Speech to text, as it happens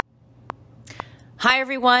Hi,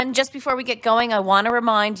 everyone. Just before we get going, I want to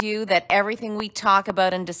remind you that everything we talk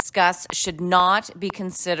about and discuss should not be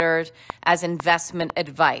considered as investment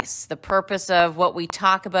advice. The purpose of what we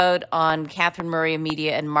talk about on Catherine Murray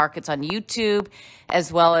Media and Markets on YouTube,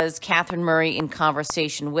 as well as Catherine Murray in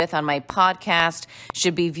Conversation With on my podcast,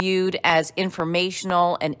 should be viewed as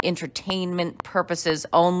informational and entertainment purposes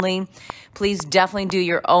only. Please definitely do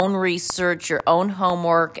your own research, your own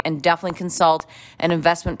homework, and definitely consult an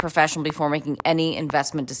investment professional before making any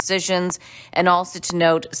investment decisions. And also to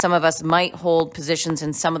note, some of us might hold positions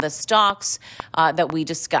in some of the stocks that we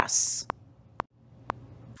discuss.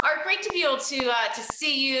 All right, great to be able to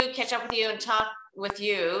see you, catch up with you, and talk with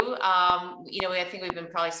you. I think we've been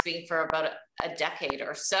probably speaking for about a decade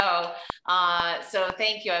or so. So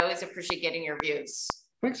thank you. I always appreciate getting your views.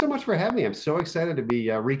 Thanks so much for having me. I'm so excited to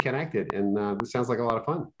be reconnected, and this sounds like a lot of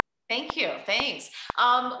fun. Thank you. Thanks.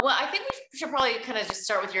 Well, I think we should probably kind of just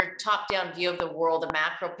start with your top-down view of the world, the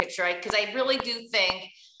macro picture, right? Because I really do think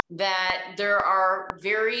that there are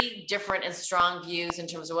very different and strong views in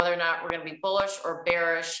terms of whether or not we're going to be bullish or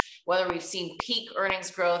bearish, whether we've seen peak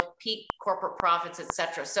earnings growth, peak corporate profits, et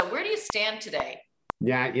cetera. So where do you stand today?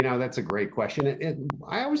 Yeah, that's a great question.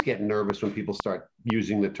 I always get nervous when people start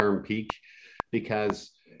using the term peak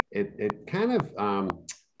because it kind of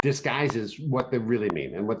disguises what they really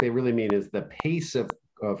mean. And what they really mean is the pace of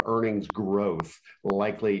earnings growth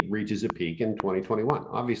likely reaches a peak in 2021,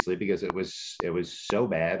 obviously, because it was so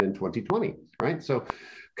bad in 2020, right? So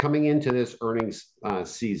coming into this earnings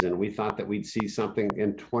season, we thought that we'd see something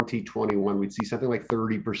in 2021, we'd see something like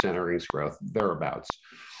 30% earnings growth, thereabouts.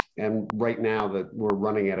 And right now that we're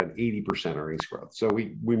running at an 80% earnings growth. So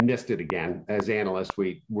we missed it again. As analysts,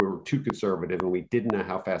 we were too conservative and we didn't know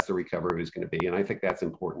how fast the recovery was going to be. And I think that's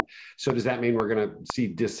important. So does that mean we're going to see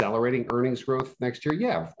decelerating earnings growth next year?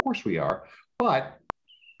 Yeah, of course we are. But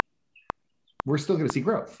we're still going to see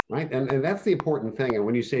growth, right? And that's the important thing. And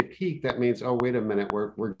when you say peak, that means, oh, wait a minute,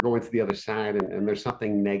 we're going to the other side, and there's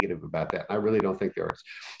something negative about that. I really don't think there is.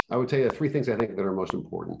 I would tell you the three things I think that are most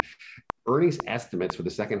important. Earnings estimates for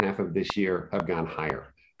the second half of this year have gone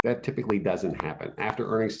higher. That typically doesn't happen. After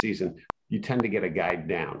earnings season, you tend to get a guide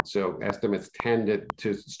down. So estimates tend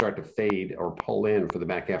to start to fade or pull in for the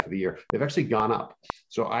back half of the year. They've actually gone up.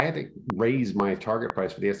 So I had to raise my target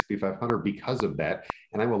price for the S&P 500 because of that.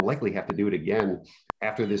 And I will likely have to do it again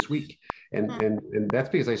after this week. And that's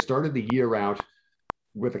because I started the year out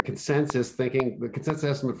with a consensus thinking the consensus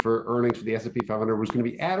estimate for earnings for the S&P 500 was going to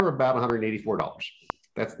be at or about $184.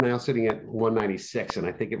 That's now sitting at 196, and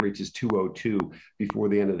I think it reaches 202 before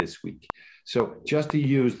the end of this week. So just to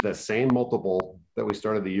use the same multiple that we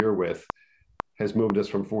started the year with has moved us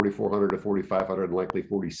from 4,400 to 4,500 and likely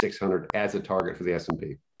 4,600 as a target for the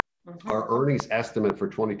S&P. Our earnings estimate for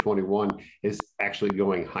 2021 is actually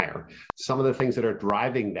going higher. Some of the things that are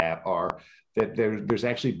driving that are that there's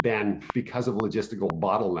actually been, because of logistical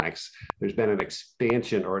bottlenecks, there's been an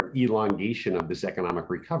expansion or an elongation of this economic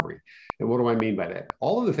recovery. And what do I mean by that?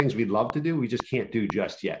 All of the things we'd love to do, we just can't do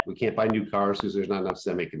just yet. We can't buy new cars because there's not enough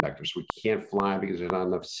semiconductors. We can't fly because there's not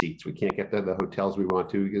enough seats. We can't get to the hotels we want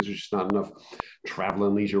to because there's just not enough travel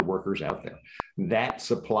and leisure workers out there. That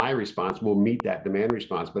supply response will meet that demand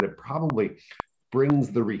response, but it probably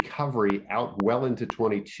brings the recovery out well into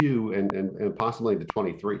 22 and possibly into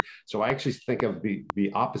 23. So I actually think of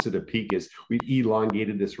the opposite of peak is we've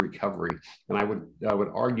elongated this recovery. And I would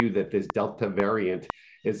argue that this Delta variant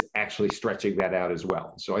is actually stretching that out as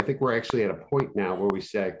well. So I think we're actually at a point now where we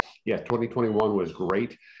say, yeah, 2021 was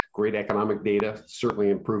great economic data, certainly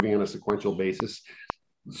improving on a sequential basis.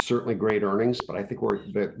 Certainly great earnings, but I think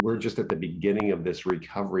we're just at the beginning of this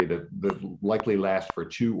recovery that likely lasts for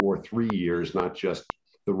 2 or 3 years, not just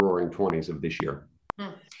the roaring 20s of this year.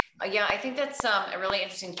 Yeah, I think that's a really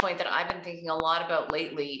interesting point that I've been thinking a lot about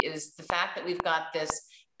lately is the fact that we've got this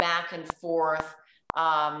back and forth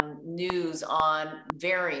news on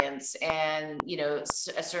variants and,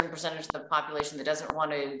 a certain percentage of the population that doesn't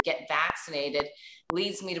want to get vaccinated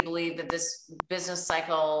leads me to believe that this business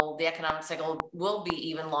cycle, the economic cycle, will be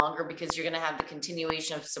even longer because you're going to have the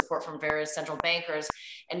continuation of support from various central bankers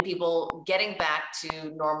and people getting back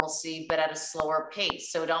to normalcy, but at a slower pace.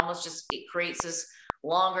 So it creates this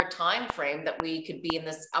longer time frame that we could be in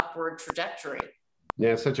this upward trajectory.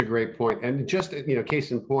 Yeah, such a great point. And just,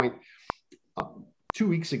 case in point, 2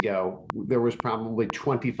 weeks ago, there was probably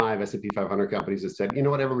 25 S&P 500 companies that said,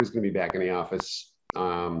 everybody's going to be back in the office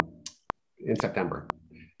in September.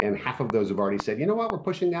 and half of those have already said, you know what, we're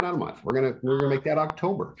pushing that out a month. We're gonna make that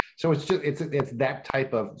October. So it's that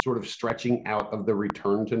type of sort of stretching out of the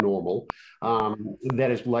return to normal that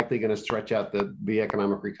is likely going to stretch out the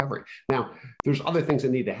economic recovery. Now, there's other things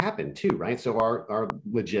that need to happen too, right? So our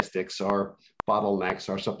logistics, our bottlenecks,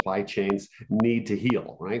 our supply chains need to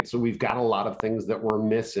heal, right? So we've got a lot of things that we're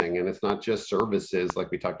missing, and it's not just services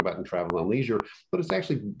like we talked about in travel and leisure, but it's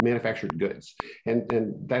actually manufactured goods,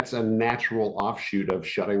 and that's a natural offshoot of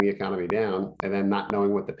shutting the economy down and then not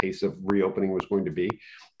knowing what the pace of reopening was going to be.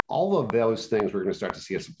 All of those things we're going to start to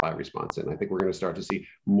see a supply response in. I think we're going to start to see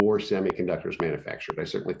more semiconductors manufactured. I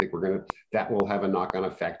certainly think that will have a knock-on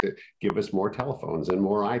effect to give us more telephones and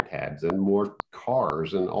more iPads and more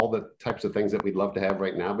cars and all the types of things that we'd love to have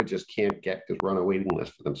right now, but just can't get because we're on a waiting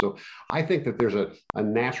list for them. So I think that there's a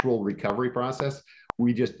natural recovery process.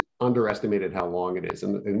 We just underestimated how long it is.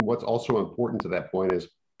 And what's also important to that point is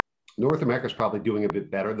North America is probably doing a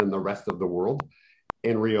bit better than the rest of the world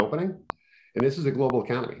in reopening. And this is a global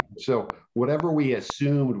economy. So whatever we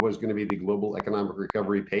assumed was going to be the global economic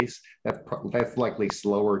recovery pace, that's likely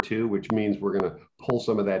slower too, which means we're going to pull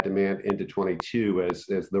some of that demand into 22 as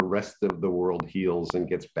the rest of the world heals and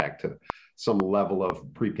gets back to some level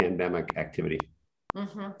of pre-pandemic activity.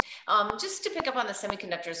 Just to pick up on the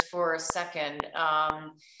semiconductors for a second,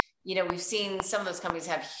 we've seen some of those companies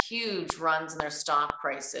have huge runs in their stock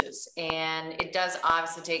prices, and it does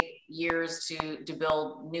obviously take years to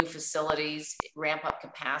build new facilities, ramp up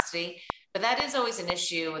capacity. But that is always an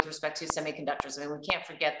issue with respect to semiconductors. I mean, we can't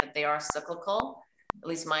forget that they are cyclical, at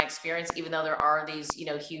least my experience, even though there are these,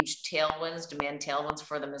 huge tailwinds, demand tailwinds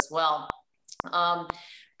for them as well.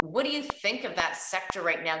 What do you think of that sector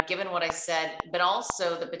right now, given what I said, but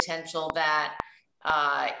also the potential that,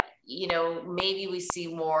 maybe we see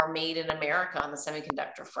more made in America on the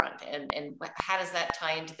semiconductor front? And how does that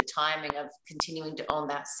tie into the timing of continuing to own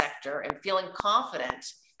that sector and feeling confident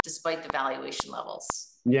despite the valuation levels?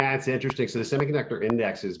 Yeah, it's interesting. So the semiconductor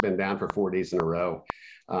index has been down for 4 days in a row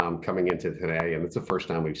coming into today. And it's the first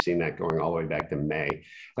time we've seen that going all the way back to May. And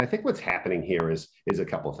I think what's happening here is a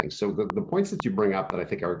couple of things. So the points that you bring up that I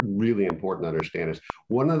think are really important to understand is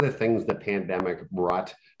one of the things the pandemic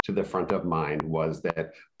brought to the front of mind was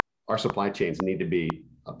that our supply chains need to be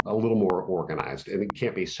a little more organized, and it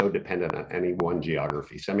can't be so dependent on any one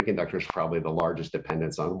geography. Semiconductors are probably the largest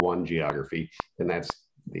dependence on one geography, and that's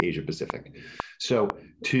the Asia Pacific. So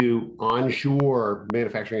to onshore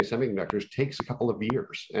manufacturing of semiconductors takes a couple of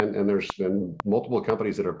years. And there's been multiple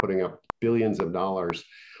companies that are putting up billions of dollars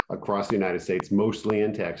across the United States, mostly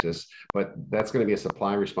in Texas, but that's going to be a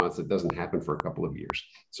supply response that doesn't happen for a couple of years.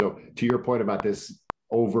 So to your point about this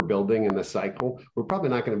overbuilding in the cycle, we're probably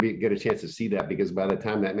not going to get a chance to see that, because by the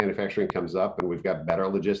time that manufacturing comes up and we've got better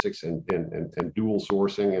logistics and dual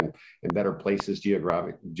sourcing and better places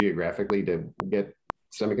geographically to get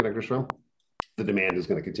semiconductors from, the demand is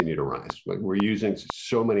going to continue to rise. Like, we're using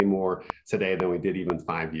so many more today than we did even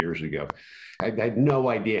 5 years ago. I had no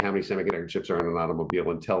idea how many semiconductor chips are in an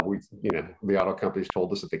automobile until the auto companies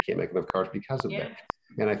told us that they can't make enough cars because of that.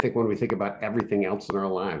 And I think when we think about everything else in our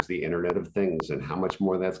lives, the Internet of Things and how much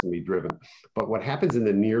more that's going to be driven. But what happens in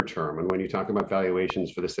the near term, and when you talk about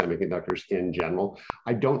valuations for the semiconductors in general,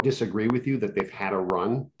 I don't disagree with you that they've had a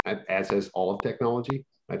run, as has all of technology.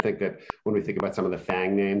 I think that when we think about some of the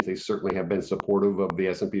FANG names, they certainly have been supportive of the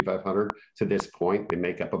S&P 500 to this point. They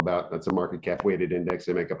make up that's a market cap weighted index.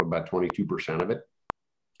 They make up about 22% of it.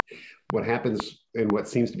 What happens, and what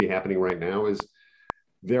seems to be happening right now, is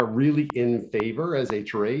they're really in favor as a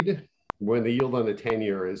trade when the yield on the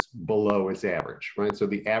 10-year is below its average, right? So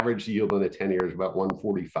the average yield on the 10-year is about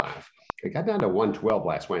 145. It got down to 112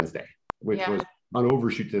 last Wednesday, which was an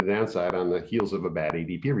overshoot to the downside on the heels of a bad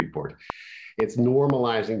ADP report. It's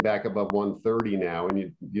normalizing back above 130 now, and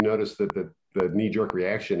you notice that the knee-jerk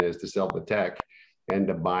reaction is to sell the tech and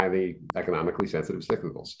to buy the economically sensitive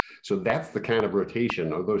cyclicals. So that's the kind of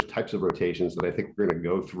rotation, or those types of rotations, that I think we're going to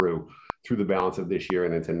go through the balance of this year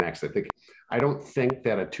and into next. I don't think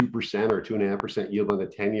that a 2% or 2.5% yield on the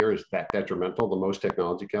 10-year is that detrimental to most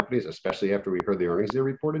technology companies, especially after we heard the earnings they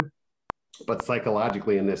reported. But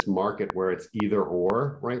psychologically, in this market where it's either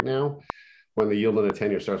or right now, when the yield on the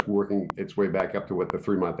 10-year starts working its way back up to what the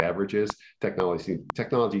 3-month average is,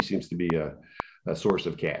 technology seems to be a source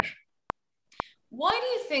of cash. Why do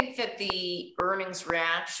you think that the earnings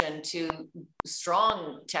reaction to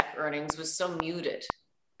strong tech earnings was so muted?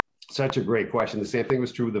 Such a great question. The same thing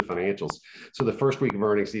was true with the financials. So the first week of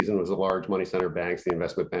earnings season was the large money center banks, the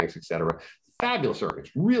investment banks, et cetera. Fabulous earnings,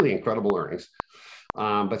 really incredible earnings.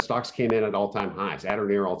 but stocks came in at all-time highs, at or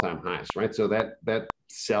near all-time highs, right? So that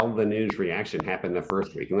sell the news reaction happened the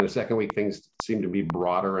first week, and then the second week things seemed to be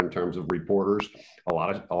broader in terms of reporters. A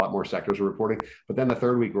lot more sectors were reporting, but then the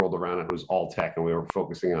third week rolled around and it was all tech, and we were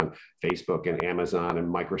focusing on Facebook and Amazon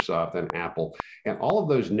and Microsoft and Apple, and all of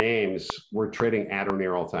those names were trading at or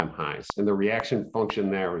near all-time highs. And the reaction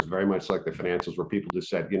function there was very much like the financials, where people just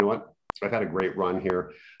said, you know what? I've had a great run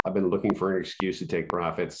here. I've been looking for an excuse to take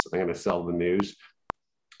profits. I'm going to sell the news.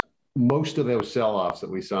 Most of those sell-offs that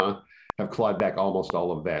we saw have clawed back almost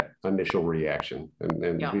all of that initial reaction.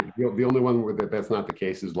 And yeah. the only one where that's not the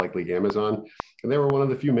case is likely Amazon. And they were one of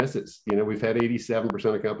the few misses. You know, we've had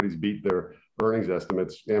 87% of companies beat their earnings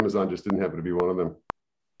estimates. Amazon just didn't happen to be one of them.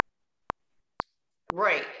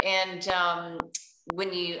 Right. And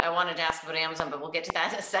I wanted to ask about Amazon, but we'll get to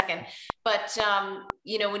that in a second. But,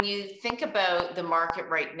 when you think about the market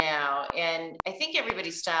right now, and I think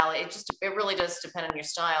everybody's style, it really does depend on your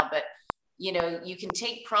style, but, you can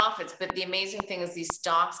take profits, but the amazing thing is these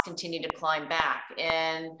stocks continue to climb back.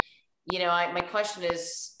 And, my question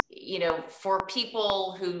is, for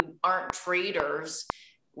people who aren't traders,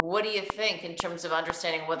 what do you think in terms of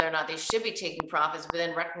understanding whether or not they should be taking profits, but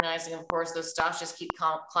then recognizing, of course, those stocks just keep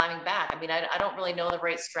climbing back? I mean, I don't really know the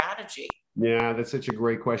right strategy. Yeah, that's such a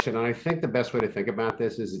great question. And I think the best way to think about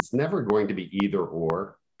this is it's never going to be either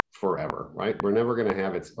or forever, right? We're never going to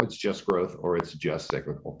have it's just growth or it's just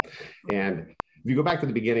cyclical. And if you go back to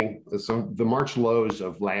the beginning, so the March lows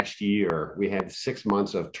of last year, we had 6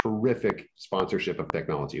 months of terrific sponsorship of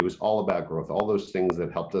technology. It was all about growth, all those things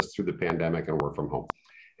that helped us through the pandemic and work from home.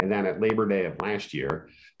 And then at Labor Day of last year,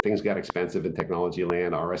 things got expensive in technology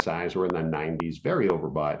land. RSIs were in the 90s, very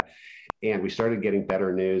overbought. And we started getting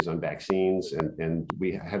better news on vaccines, and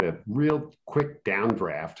we had a real quick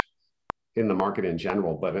downdraft in the market in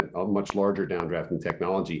general, but a much larger downdraft in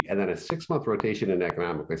technology, and then a 6-month rotation in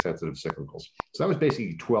economically sensitive cyclicals. So that was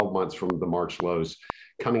basically 12 months from the March lows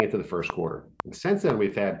coming into the first quarter. And since then,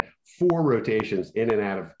 we've had 4 rotations in and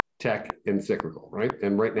out of tech and cyclical, right?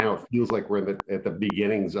 And right now it feels like we're at the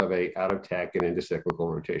beginnings of a out of tech and into cyclical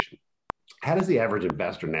rotation. How does the average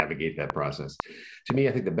investor navigate that process? To me,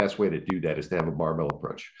 I think the best way to do that is to have a barbell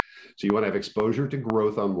approach. So you want to have exposure to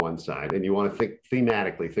growth on one side, and you want to think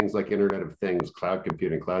thematically, things like Internet of Things, cloud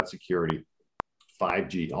computing, cloud security,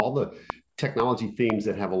 5G, all the technology themes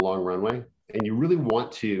that have a long runway. And you really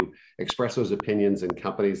want to express those opinions in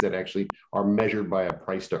companies that actually are measured by a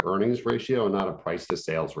price to earnings ratio and not a price to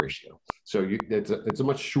sales ratio. So it's a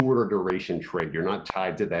much shorter duration trade. You're not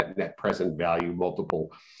tied to that net present value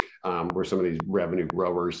multiple, where some of these revenue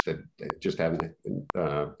growers that just haven't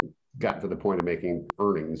gotten to the point of making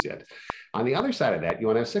earnings yet. On the other side of that, you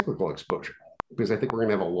want to have cyclical exposure, because I think we're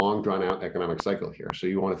going to have a long, drawn-out economic cycle here. So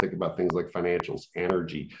you want to think about things like financials,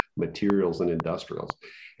 energy, materials, and industrials.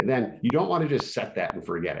 And then you don't want to just set that and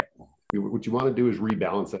forget it. What you want to do is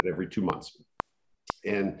rebalance that every 2 months.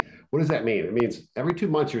 And what does that mean? It means every 2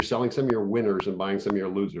 months you're selling some of your winners and buying some of your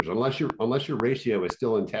losers. Unless your ratio is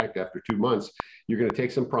still intact after 2 months, you're going to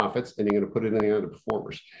take some profits and you're going to put it in the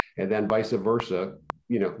underperformers. And then vice versa,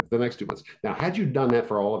 the next 2 months. Now, had you done that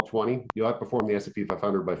for all of 20, you outperformed the S&P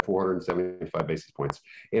 500 by 475 basis points.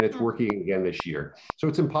 And it's working again this year. So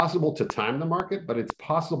it's impossible to time the market, but it's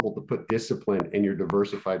possible to put discipline in your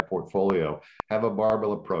diversified portfolio, have a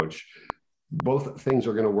barbell approach. Both things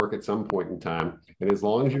are going to work at some point in time. And as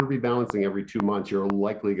long as you're rebalancing every 2 months, you're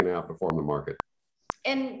likely going to outperform the market.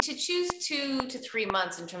 And to choose 2 to 3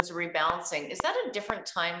 months in terms of rebalancing, is that a different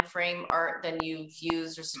time frame, Art, than you've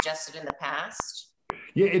used or suggested in the past?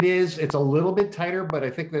 Yeah, it is. It's a little bit tighter, but I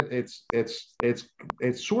think that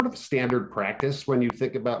it's sort of standard practice when you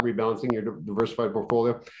think about rebalancing your diversified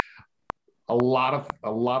portfolio. A lot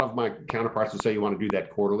of my counterparts will say you want to do that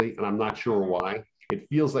quarterly, and I'm not sure why. It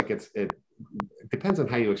feels like it depends on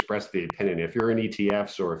how you express the opinion. If you're in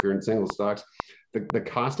ETFs or if you're in single stocks, the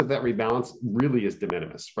cost of that rebalance really is de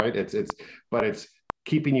minimis, right? But it's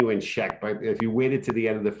keeping you in check. But if you waited to the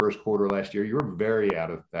end of the first quarter last year, you were very out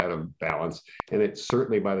of balance. And it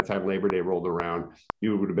certainly, by the time Labor Day rolled around,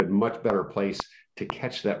 you would have been much better placed to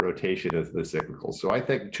catch that rotation as the cyclical. So I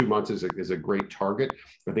think 2 months is a great target.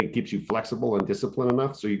 I think it keeps you flexible and disciplined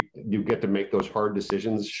enough so you get to make those hard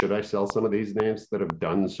decisions. Should I sell some of these names that have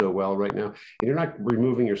done so well right now? And you're not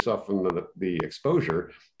removing yourself from the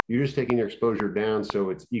exposure. You're just taking your exposure down so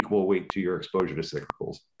it's equal weight to your exposure to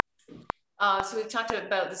cyclicals. So we've talked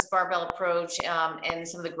about this barbell approach and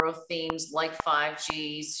some of the growth themes like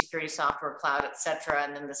 5G, security software, cloud, et cetera,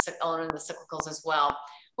 and then owning the cyclicals as well.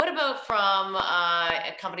 What about from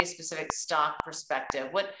a company-specific stock perspective?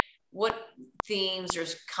 What themes or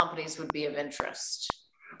companies would be of interest?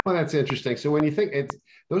 Well, that's interesting. So when you think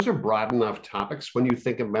those are broad enough topics, when you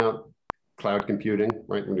think about cloud computing,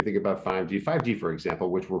 right? When you think about 5G, for example,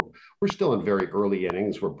 which we're still in very early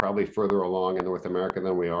innings, we're probably further along in North America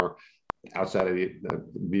than we are outside of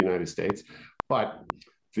the United States. But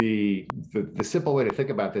the simple way to think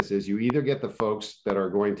about this is you either get the folks that are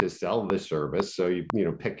going to sell this service, so you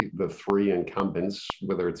know pick the three incumbents,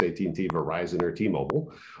 whether it's AT&T, Verizon, or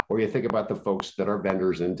T-Mobile, or you think about the folks that are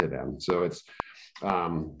vendors into them. So it's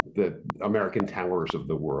the American Towers of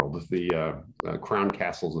the world, the Crown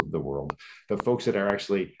Castles of the world, the folks that are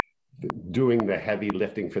actually doing the heavy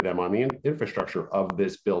lifting for them on the infrastructure of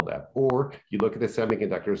this build up. Or you look at the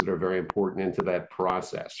semiconductors that are very important into that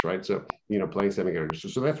process, right? So, you know, playing semiconductors.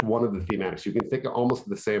 So that's one of the thematics. You can think almost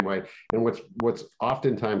the same way. And what's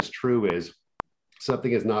oftentimes true is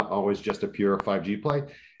something is not always just a pure 5G play.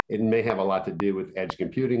 It may have a lot to do with edge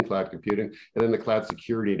computing, cloud computing, and then the cloud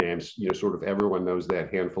security names. You know, sort of everyone knows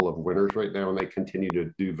that handful of winners right now, and they continue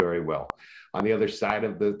to do very well. On the other side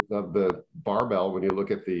of the barbell, when you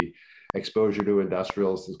look at the exposure to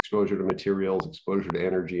industrials, exposure to materials, exposure to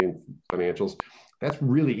energy and financials, that's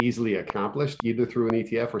really easily accomplished either through an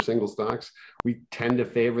ETF or single stocks. We tend to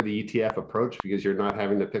favor the ETF approach because you're not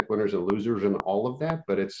having to pick winners and losers and all of that,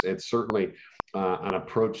 but it's certainly an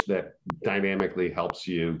approach that dynamically helps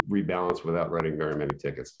you rebalance without writing very many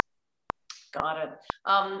tickets. Got it.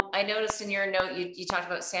 I noticed in your note, you talked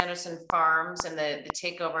about Sanderson Farms and the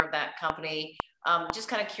takeover of that company. Just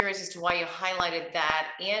kind of curious as to why you highlighted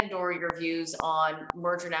that and or your views on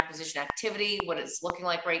merger and acquisition activity, what it's looking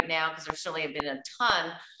like right now, because there certainly have been a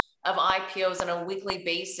ton of IPOs on a weekly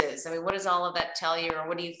basis. I mean, what does all of that tell you, or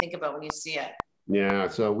what do you think about when you see it? Yeah,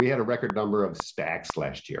 so we had a record number of SPACs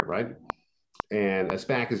last year, right? And a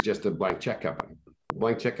SPAC is just a blank check company. A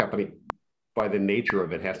blank check company, by the nature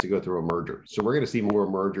of it, has to go through a merger. So we're going to see more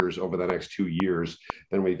mergers over the next 2 years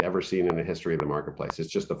than we've ever seen in the history of the marketplace. It's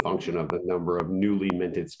just a function of the number of newly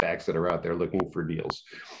minted SPACs that are out there looking for deals.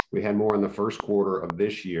 We had more in the first quarter of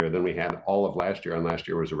this year than we had all of last year, and last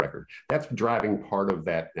year was a record. That's driving part of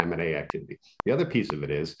that M&A activity. The other piece of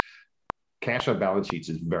it is cash on balance sheets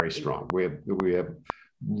is very strong. We have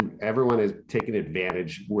everyone is taking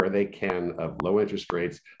advantage where they can of low interest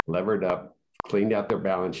rates, levered up, cleaned out their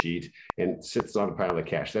balance sheet, and sits on a pile of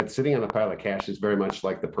cash. That sitting on a pile of cash is very much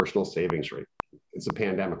like the personal savings rate. It's a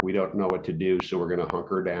pandemic. We don't know what to do, so we're going to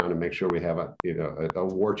hunker down and make sure we have a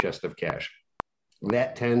war chest of cash.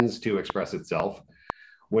 That tends to express itself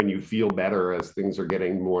when you feel better as things are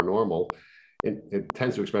getting more normal. It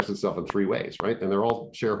tends to express itself in three ways, right? And they're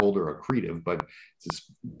all shareholder accretive, but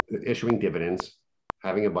it's issuing dividends,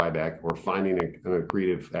 having a buyback, or finding an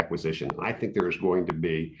accretive acquisition. I think there is going to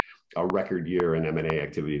be a record year in M&A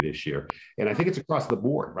activity this year. And I think it's across the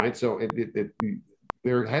board, right? So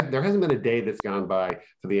there hasn't been a day that's gone by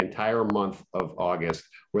for the entire month of August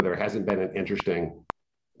where there hasn't been an interesting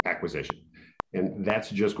acquisition. And that's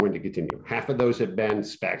just going to continue. Half of those have been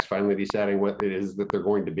SPACs finally deciding what it is that they're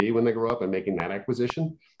going to be when they grow up and making that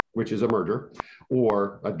acquisition, which is a merger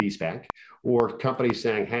or a de-SPAC, or companies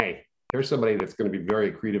saying, hey, there's somebody that's going to be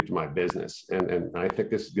very accretive to my business. And I think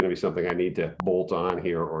this is going to be something I need to bolt on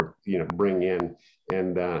here or, bring in.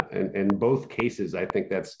 And in both cases, I think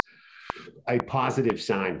that's a positive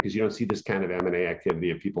sign because you don't see this kind of M&A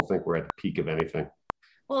activity if people think we're at the peak of anything.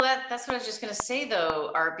 Well, that's what I was just going to say,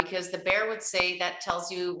 though, Art, because the bear would say that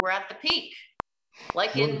tells you we're at the peak,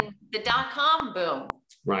 like in the dot-com boom.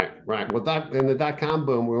 Right. Well, in the dot-com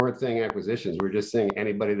boom, we weren't seeing acquisitions. We were just seeing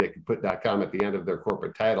anybody that could put .com at the end of their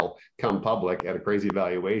corporate title come public at a crazy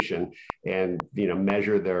valuation and,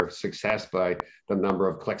 measure their success by the number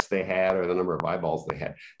of clicks they had or the number of eyeballs they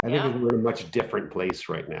had. I think we're in a much different place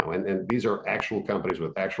right now. And these are actual companies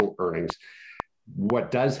with actual earnings.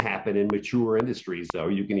 What does happen in mature industries, though,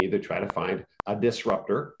 you can either try to find a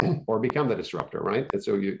disruptor or become the disruptor, right? And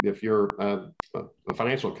so if you're a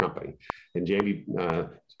financial company, and JP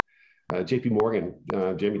Morgan,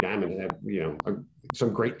 Jamie Dimon had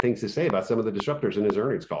some great things to say about some of the disruptors in his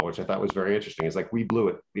earnings call, which I thought was very interesting. It's like, we blew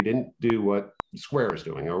it. We didn't do what Square is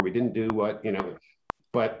doing, or we didn't do what,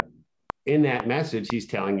 but in that message, he's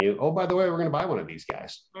telling you, oh, by the way, we're going to buy one of these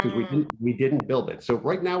guys because we didn't build it. So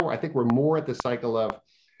right now, I think we're more at the cycle of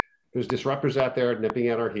there's disruptors out there nipping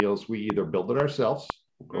at our heels. We either build it ourselves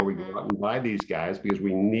or we go out and buy these guys because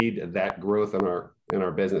we need that growth in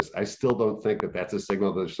our business. I still don't think that that's a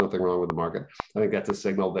signal that there's something wrong with the market. I think that's a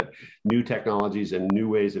signal that new technologies and new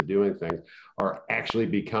ways of doing things are actually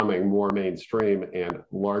becoming more mainstream, and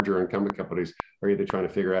larger incumbent companies are either trying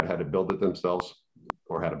to figure out how to build it themselves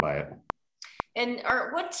or how to buy it. And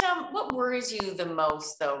what worries you the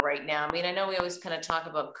most though right now? I mean, I know we always kind of talk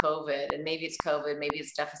about COVID, and maybe it's COVID, maybe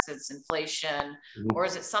it's deficits, inflation, or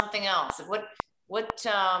is it something else?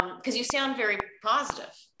 Because you sound very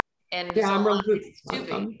positive, and there's Yeah, a I'm lot of relative. reasons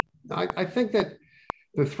to be. I think that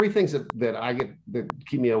the three things that I get that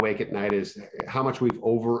keep me awake at night is how much we've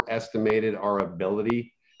overestimated our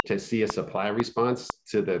ability to see a supply response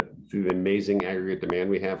to the amazing aggregate demand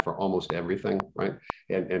we have for almost everything, right?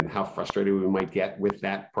 And how frustrated we might get with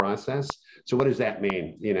that process. So what does that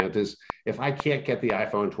mean? Does if I can't get the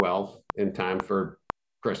iPhone 12 in time for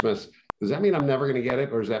Christmas, does that mean I'm never going to get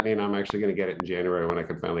it, or does that mean I'm actually going to get it in January when I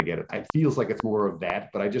can finally get it? It feels like it's more of that,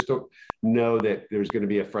 but I just don't know that there's going to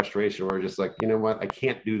be a frustration where just like, you know what, I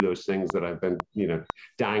can't do those things that I've been,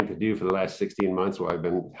 dying to do for the last 16 months while I've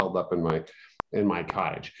been held up in my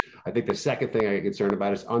cottage. I think the second thing I get concerned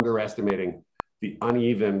about is underestimating the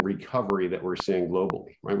uneven recovery that we're seeing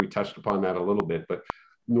globally, right? We touched upon that a little bit, but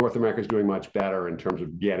North America is doing much better in terms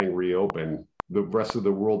of getting reopened. The rest of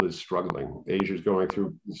the world is struggling. Asia is going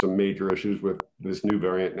through some major issues with this new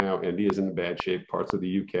variant now. India's in bad shape, parts of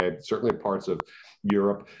the UK, certainly parts of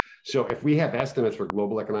Europe. So if we have estimates for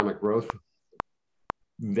global economic growth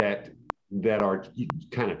that are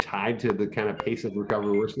kind of tied to the kind of pace of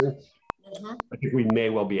recovery we're seeing, I think we may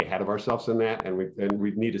well be ahead of ourselves in that, and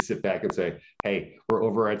we need to sit back and say, hey,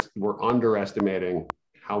 we're underestimating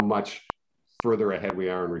how much further ahead we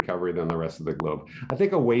are in recovery than the rest of the globe. I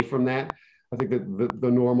think away from that, I think that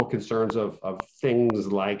the normal concerns of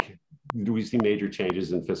things like, do we see major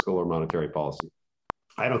changes in fiscal or monetary policy?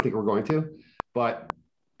 I don't think we're going to, but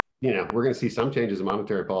we're going to see some changes in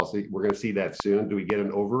monetary policy. We're going to see that soon. Do we get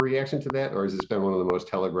an overreaction to that, or has this been one of the most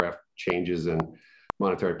telegraphed changes in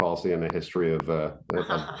monetary policy in the history of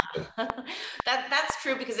That's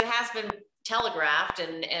true because it has been telegraphed,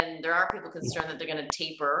 and there are people concerned that they're going to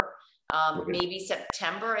taper. Maybe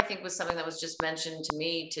September, I think, was something that was just mentioned to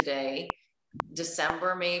me today.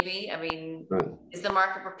 December, maybe. I mean, right. Is the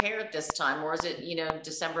market prepared this time, or is it,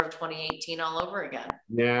 December of 2018 all over again?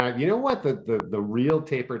 Yeah, you know what? The real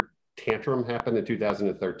taper tantrum happened in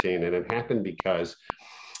 2013, and it happened because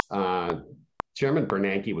Chairman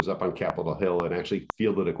Bernanke was up on Capitol Hill and actually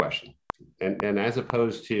fielded a question. And as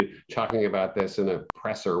opposed to talking about this in a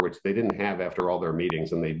presser, which they didn't have after all their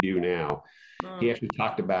meetings, and they do now, he actually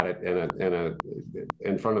talked about it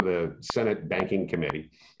in front of the Senate Banking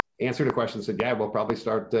Committee. Answered a question, said, "Yeah, we'll probably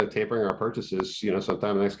start tapering our purchases,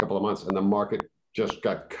 sometime in the next couple of months." And the market just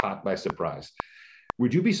got caught by surprise.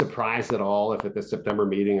 Would you be surprised at all if at the September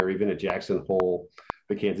meeting, or even at Jackson Hole,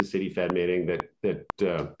 the Kansas City Fed meeting, that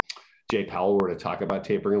Jay Powell were to talk about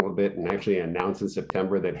tapering a little bit and actually announce in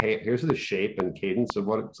September that, hey, here's the shape and cadence of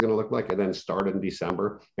what it's going to look like, and then start in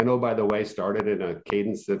December? And oh, by the way, started in a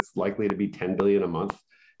cadence that's likely to be $10 billion a month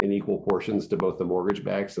in equal portions to both the mortgage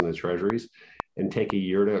backs and the treasuries, and take a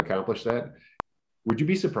year to accomplish that. Would you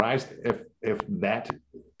be surprised if that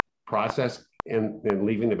process and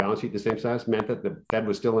leaving the balance sheet the same size meant that the Fed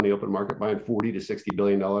was still in the open market buying $40 to $60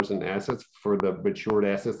 billion in assets for the matured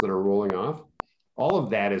assets that are rolling off? All of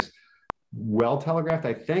that is well telegraphed,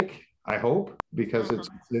 I think, I hope, because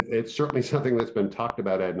it's certainly something that's been talked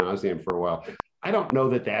about ad nauseum for a while. I don't know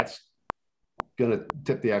that that's going to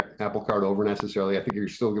tip the apple cart over necessarily. I think you're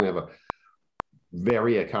still going to have a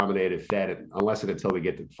very accommodative Fed, unless and until we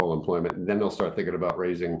get to full employment. And then they'll start thinking about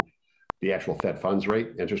raising the actual Fed funds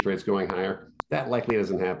rate, interest rates going higher. That likely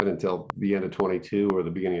doesn't happen until the end of 22 or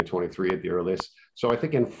the beginning of 23 at the earliest. So I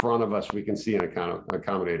think in front of us, we can see an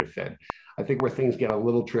accommodative Fed. I think where things get a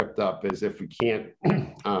little tripped up is if we can't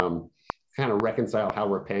kind of reconcile how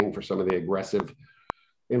we're paying for some of the aggressive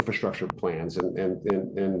infrastructure plans, and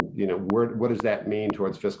what does that mean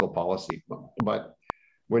towards fiscal policy? But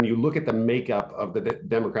when you look at the makeup of the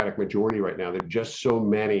Democratic majority right now, there are just so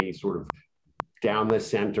many sort of down the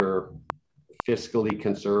center, fiscally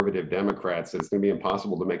conservative Democrats that it's going to be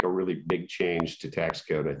impossible to make a really big change to tax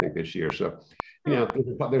code, I think, this year. So,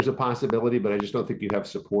 there's a possibility, but I just don't think you have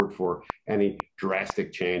support for any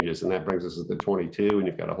drastic changes. And that brings us to the 22, and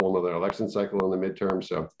you've got a whole other election cycle in the midterm.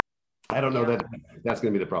 So I don't know that that's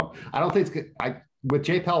going to be the problem. I don't think with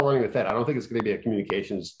Jay Powell running the Fed, I don't think it's going to be a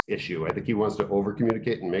communications issue. I think he wants to over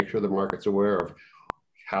communicate and make sure the market's aware of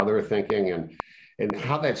how they're thinking and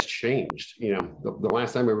how that's changed. The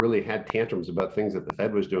last time we really had tantrums about things that the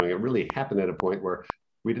Fed was doing, it really happened at a point where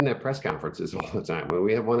we didn't have press conferences all the time. When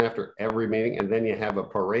we have one after every meeting, and then you have a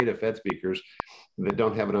parade of Fed speakers that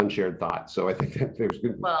don't have an unshared thought. So I think that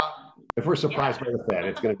if we're surprised by the Fed,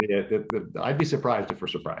 it's going to be I'd be surprised if we're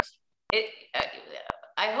surprised.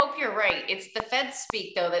 I hope you're right. It's the Fed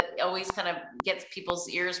speak, though, that always kind of gets people's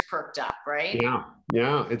ears perked up, right?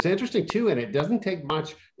 Yeah, it's interesting too, and it doesn't take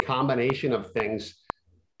much combination of things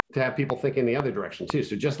to have people think in the other direction too.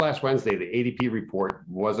 So just last Wednesday, the ADP report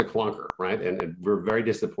was a clunker, right? And we're very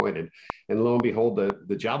disappointed. And lo and behold,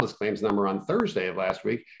 the jobless claims number on Thursday of last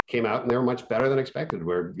week came out, and they were much better than expected.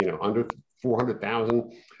 We're under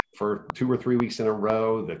 400,000 for 2 or 3 weeks in a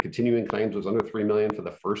row. The continuing claims was under 3 million for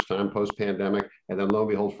the first time post-pandemic. And then lo and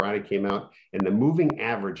behold, Friday came out, and the moving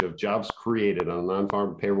average of jobs created on a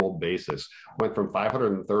non-farm payroll basis went from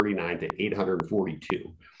 539 to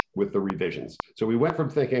 842 with the revisions. So we went from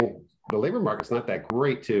thinking the labor market's not that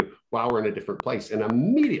great to, wow, we're in a different place. And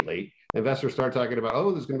immediately investors start talking about,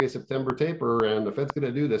 oh, there's going to be a September taper and the Fed's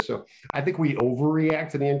going to do this. So I think we overreact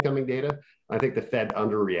to the incoming data. I think the Fed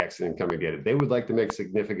underreacts to incoming data. They would like to make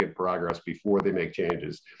significant progress before they make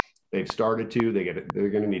changes. They've started to. They're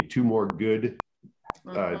going to need 2 more good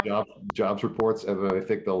jobs reports, and then I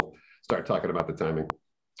think they'll start talking about the timing.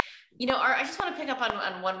 I just want to pick up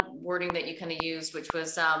on one wording that you kind of used, which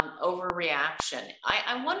was overreaction.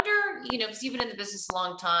 I wonder, because you've been in the business a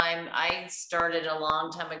long time. I started a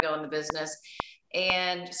long time ago in the business.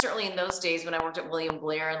 And certainly in those days when I worked at William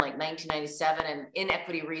Blair in like 1997 and in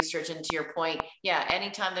equity research, and to your point, yeah,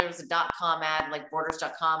 anytime there was a .com ad like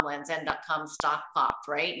Borders.com, Lands.com, stock popped,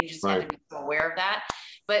 right? You just had to be aware of that.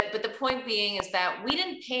 But the point being is that we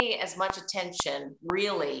didn't pay as much attention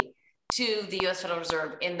really to the U.S. Federal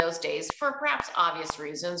Reserve in those days for perhaps obvious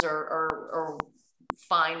reasons or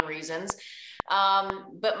fine reasons.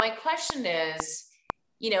 But my question is,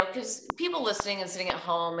 because people listening and sitting at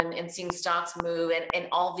home and seeing stocks move and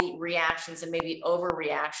all the reactions and maybe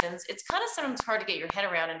overreactions, it's kind of sometimes hard to get your head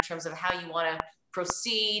around in terms of how you want to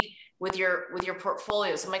proceed with your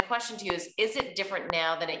portfolio. So my question to you is it different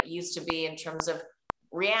now than it used to be in terms of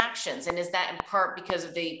reactions? And is that in part because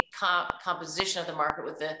of the composition of the market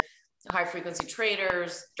with the high frequency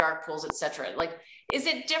traders, dark pools, et cetera? Like, is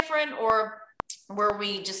it different, or were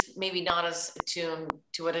we just maybe not as attuned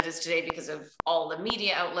to what it is today because of all the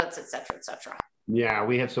media outlets, et cetera, et cetera? Yeah,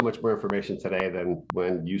 we have so much more information today than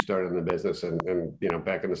when you started in the business, and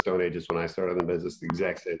back in the Stone Ages when I started in the business, the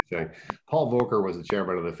exact same thing. Paul Volcker was the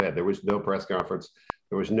chairman of the Fed. There was no press conference.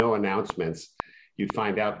 There was no announcements. You'd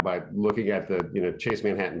find out by looking at the Chase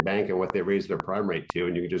Manhattan Bank and what they raised their prime rate to,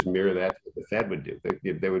 and you could just mirror that to what the Fed would do.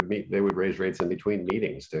 They would raise rates in between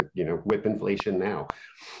meetings to whip inflation now.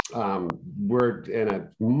 We're in a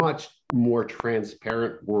much more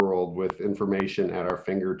transparent world with information at our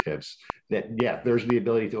fingertips. There's the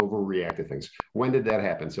ability to overreact to things. When did that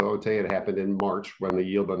happen? So I would tell you it happened in March when the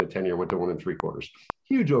yield on the 10-year went to 1 3/4.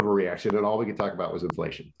 Huge overreaction, and all we could talk about was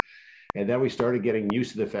inflation. And then we started getting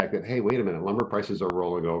used to the fact that, hey, wait a minute, lumber prices are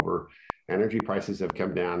rolling over, energy prices have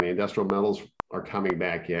come down, the industrial metals are coming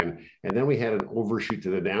back in. And then we had an overshoot to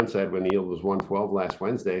the downside when the yield was 112 last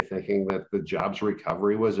Wednesday, thinking that the jobs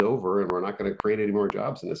recovery was over and we're not going to create any more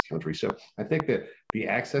jobs in this country. So I think that the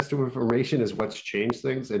access to information is what's changed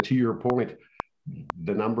things. And to your point,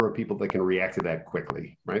 the number of people that can react to that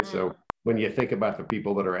quickly, right? So when you think about the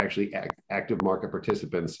people that are actually active market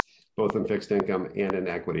participants, both in fixed income and in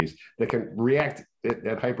equities, that can react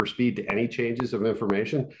at hyper speed to any changes of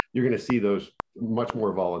information, you're going to see those much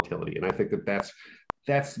more volatility. And I think that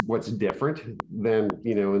that's what's different than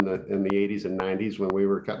in the 80s and 90s when we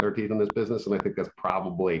were cutting our teeth in this business. And I think that's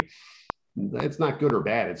probably, it's not good or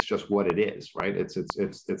bad. It's just what it is, right? It's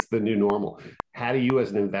the new normal. How do you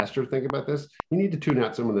as an investor think about this? You need to tune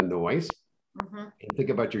out some of the noise and think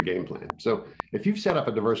about your game plan. So if you've set up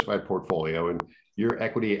a diversified portfolio and your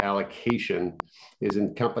equity allocation is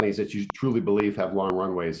in companies that you truly believe have long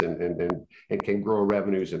runways and can grow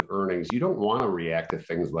revenues and earnings, you don't want to react to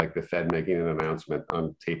things like the Fed making an announcement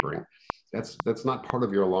on tapering. That's not part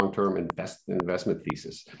of your long-term investment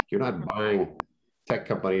thesis. You're not buying tech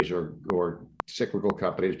companies or cyclical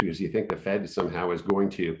companies because you think the Fed somehow is going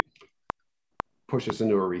to push us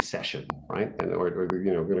into a recession, right? And or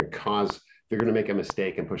going to cause, they're going to make a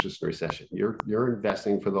mistake and push us into recession. You're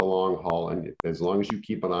investing for the long haul, and as long as you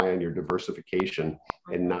keep an eye on your diversification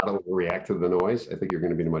and not overreact to the noise, I think you're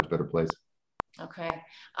going to be in a much better place. Okay,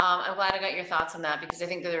 I'm glad I got your thoughts on that, because I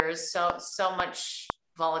think that there is so much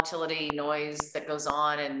volatility, noise that goes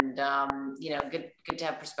on, and good to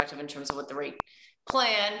have perspective in terms of what the rate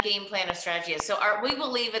game plan or strategy is. So we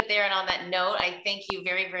will leave it there. And on that note, I thank you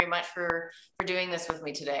very, very much for doing this with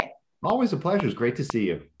me today. Always a pleasure. It's great to see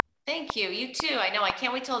you. Thank you. You too. I know. I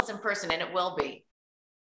can't wait till it's in person, and it will be.